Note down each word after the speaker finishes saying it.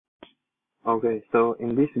Okay, so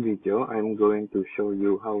in this video, I'm going to show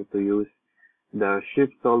you how to use the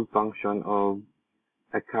shift solve function of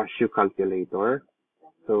a Casio calculator.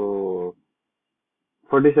 So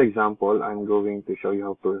for this example, I'm going to show you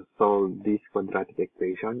how to solve this quadratic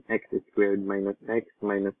equation, x squared minus x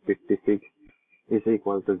minus 56 is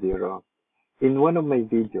equal to 0. In one of my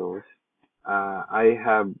videos, I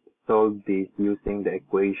have solved this using the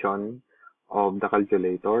equation of the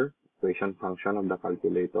calculator, equation function of the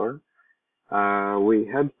calculator. We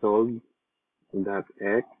had solved that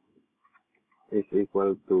x is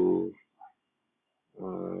equal to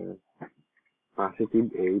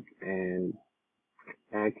positive 8 and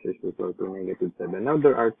x is equal to negative 7. Now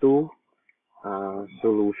there are two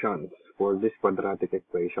solutions for this quadratic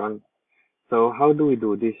equation. So how do we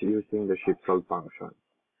do this using the shift solve function?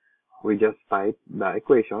 We just type the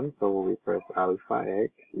equation, so we press alpha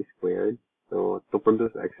x squared. So to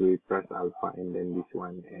produce x, we press alpha and then this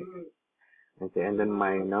one x. Okay, and then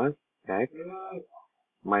minus x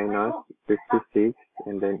minus 56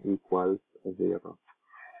 and then equals 0.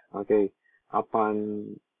 Okay,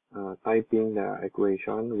 upon typing the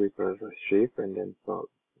equation, we press shift and then solve.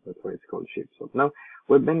 That's why it's called shift solve. Now,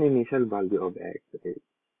 with an initial value of x, okay,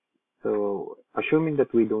 so assuming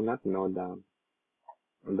that we do not know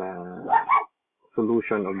the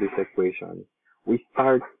solution of this equation, we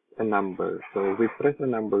start a number. So we press a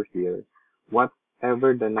number here.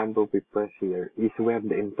 Whatever the number we press here is where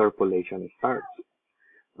the interpolation starts.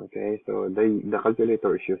 Okay, so the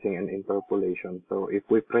calculator is using an interpolation. So if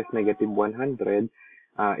we press negative 100,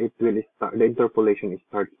 it will start, the interpolation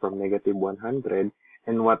starts from negative 100,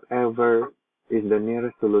 and whatever is the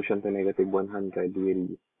nearest solution to negative 100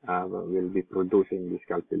 will be producing this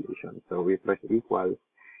calculation. So we press equals,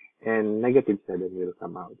 and negative 7 will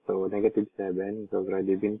come out. So negative 7 has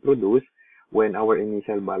already been produced when our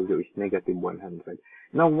initial value is negative 100.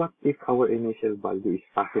 Now, what if our initial value is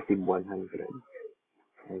positive 100?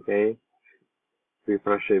 Okay, we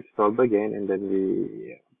press shift solve again, and then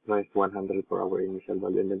we press 100 for our initial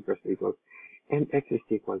value, and then press equals, and x is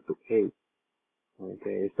equal to 8.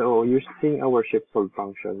 Okay, so using our shift solve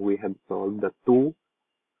function, we have solved the two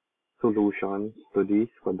solutions to this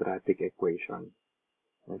quadratic equation.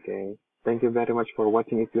 Okay, thank you very much for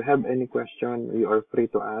watching. If you have any question, you are free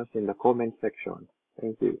to ask in the comment section.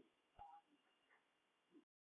 Thank you.